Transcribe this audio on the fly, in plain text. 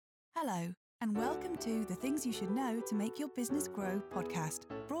Hello, and welcome to the Things You Should Know to Make Your Business Grow podcast,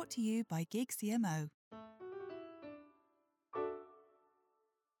 brought to you by Gig CMO.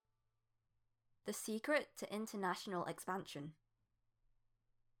 The secret to international expansion.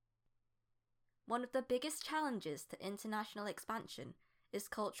 One of the biggest challenges to international expansion is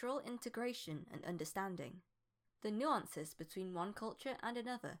cultural integration and understanding. The nuances between one culture and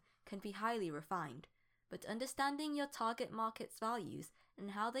another can be highly refined, but understanding your target market's values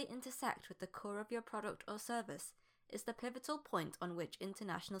and how they intersect with the core of your product or service is the pivotal point on which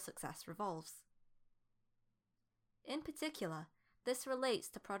international success revolves. In particular, this relates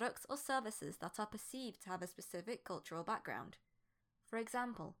to products or services that are perceived to have a specific cultural background. For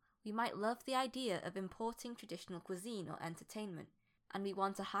example, we might love the idea of importing traditional cuisine or entertainment, and we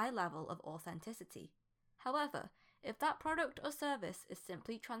want a high level of authenticity. However, if that product or service is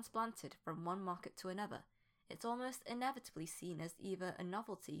simply transplanted from one market to another, it's almost inevitably seen as either a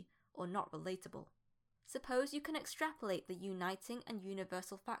novelty or not relatable. Suppose you can extrapolate the uniting and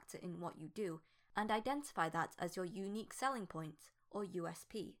universal factor in what you do and identify that as your unique selling point, or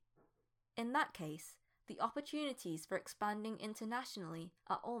USP. In that case, the opportunities for expanding internationally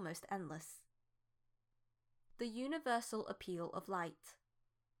are almost endless. The universal appeal of light.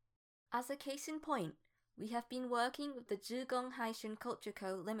 As a case in point, we have been working with the Zhigong Haishan Culture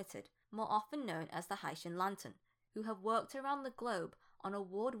Co. Limited, more often known as the Haishan Lantern, who have worked around the globe on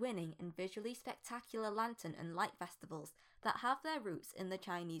award-winning and visually spectacular lantern and light festivals that have their roots in the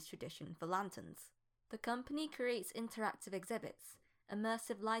Chinese tradition for lanterns. The company creates interactive exhibits,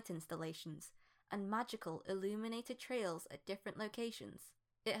 immersive light installations, and magical illuminated trails at different locations.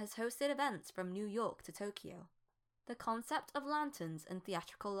 It has hosted events from New York to Tokyo. The concept of lanterns and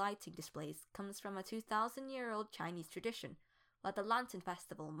theatrical lighting displays comes from a 2,000-year-old Chinese tradition, where the Lantern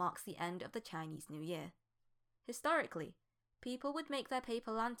Festival marks the end of the Chinese New Year. Historically, people would make their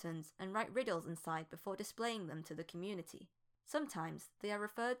paper lanterns and write riddles inside before displaying them to the community. Sometimes they are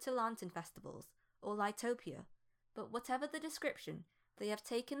referred to lantern festivals, or Lightopia, but whatever the description, they have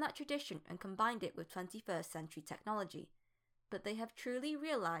taken that tradition and combined it with 21st century technology. But they have truly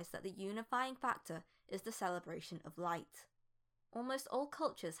realized that the unifying factor is the celebration of light. Almost all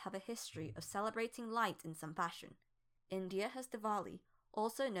cultures have a history of celebrating light in some fashion. India has Diwali,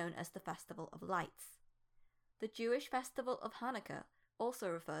 also known as the Festival of Lights. The Jewish festival of Hanukkah also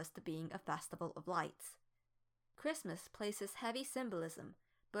refers to being a festival of lights. Christmas places heavy symbolism,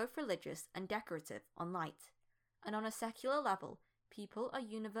 both religious and decorative, on light, and on a secular level, people are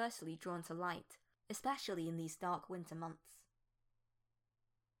universally drawn to light, especially in these dark winter months.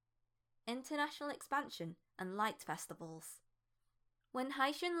 International expansion and light festivals. When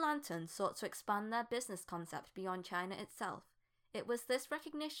Haishan Lantern sought to expand their business concept beyond China itself, it was this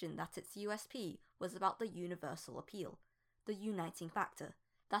recognition that its USP was about the universal appeal, the uniting factor,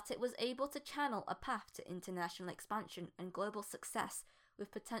 that it was able to channel a path to international expansion and global success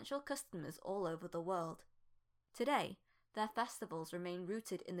with potential customers all over the world. Today, their festivals remain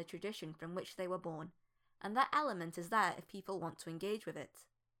rooted in the tradition from which they were born, and that element is there if people want to engage with it.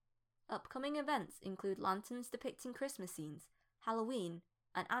 Upcoming events include lanterns depicting Christmas scenes, Halloween,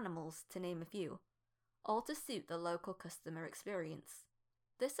 and animals, to name a few, all to suit the local customer experience.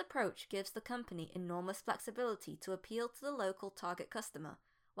 This approach gives the company enormous flexibility to appeal to the local target customer,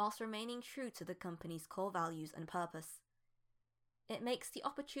 whilst remaining true to the company's core values and purpose. It makes the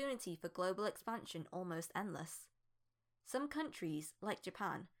opportunity for global expansion almost endless. Some countries, like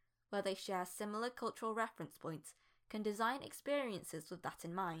Japan, where they share similar cultural reference points, can design experiences with that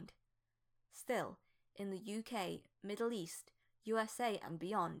in mind. Still, in the UK, Middle East, USA and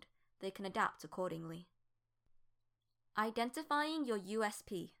beyond, they can adapt accordingly. Identifying your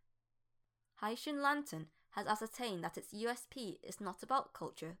USP. Haishan Lantern has ascertained that its USP is not about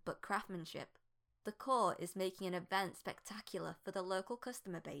culture but craftsmanship. The core is making an event spectacular for the local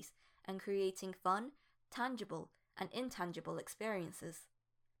customer base and creating fun, tangible and intangible experiences.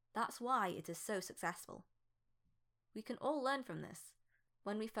 That's why it is so successful. We can all learn from this.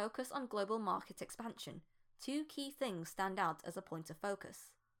 When we focus on global market expansion, two key things stand out as a point of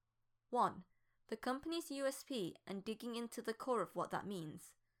focus. 1. The company's USP and digging into the core of what that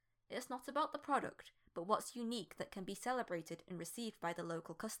means. It's not about the product, but what's unique that can be celebrated and received by the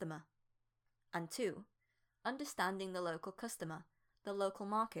local customer. And 2. Understanding the local customer, the local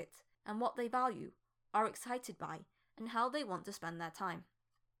market, and what they value, are excited by, and how they want to spend their time.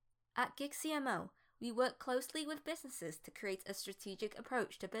 At Gig CMO, we work closely with businesses to create a strategic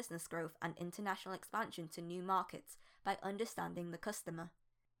approach to business growth and international expansion to new markets by understanding the customer.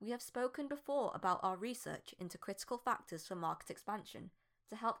 We have spoken before about our research into critical factors for market expansion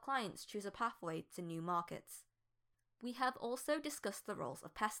to help clients choose a pathway to new markets. We have also discussed the roles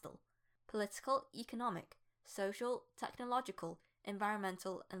of PESTEL: political, economic, social, technological,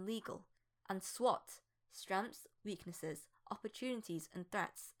 environmental and legal, and SWOT: strengths, weaknesses, opportunities and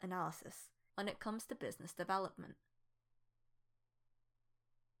threats analysis when it comes to business development.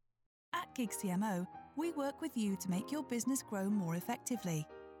 At Gig CMO, we work with you to make your business grow more effectively.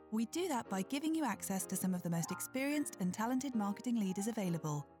 We do that by giving you access to some of the most experienced and talented marketing leaders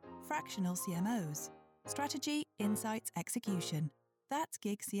available, fractional CMOs. Strategy, insights, execution. That's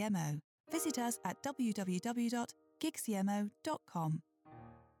Gig CMO. Visit us at www.gigcmo.com.